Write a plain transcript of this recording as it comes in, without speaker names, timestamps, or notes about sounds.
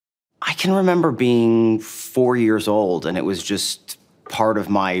can remember being 4 years old, and it was just part of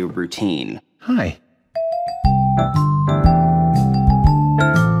my routine. Hi.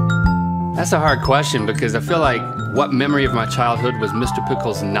 That's a hard question because I feel like what memory of my childhood was Mr.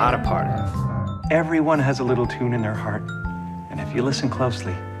 Pickles not a part of? Everyone has a little tune in their heart, and if you listen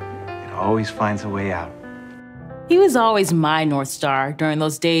closely, it always finds a way out. He was always my North Star during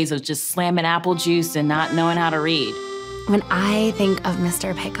those days of just slamming apple juice and not knowing how to read. When I think of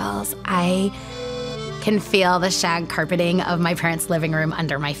Mr. Pickles, I can feel the shag carpeting of my parents' living room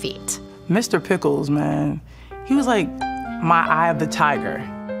under my feet. Mr. Pickles, man, he was like my eye of the tiger.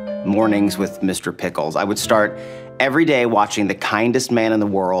 Mornings with Mr. Pickles. I would start every day watching The Kindest Man in the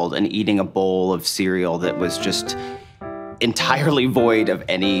World and eating a bowl of cereal that was just entirely void of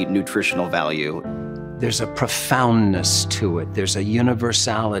any nutritional value. There's a profoundness to it. There's a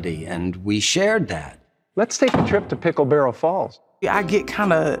universality, and we shared that. Let's take a trip to Pickle Barrel Falls. I get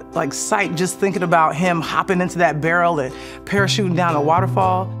kind of like psyched just thinking about him hopping into that barrel and parachuting down a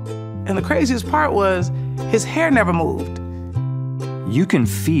waterfall. And the craziest part was his hair never moved. You Can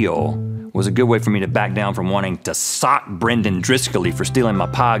Feel was a good way for me to back down from wanting to sock Brendan Driscoll for stealing my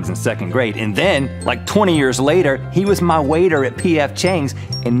pogs in 2nd grade. And then, like 20 years later, he was my waiter at P.F. Chang's,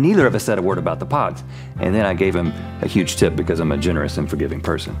 and neither of us said a word about the pogs. And then I gave him a huge tip because I'm a generous and forgiving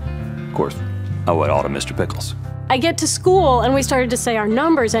person. Of course, I owe it all to Mr. Pickles. I get to school and we started to say our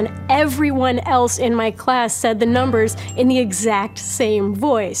numbers, and everyone else in my class said the numbers in the exact same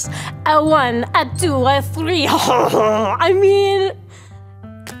voice. A 1, a 2, a 3. I mean,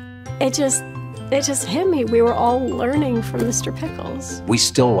 it just hit me. We were all learning from Mr. Pickles. We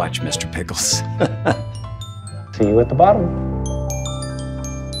still watch Mr. Pickles. See you at the bottom.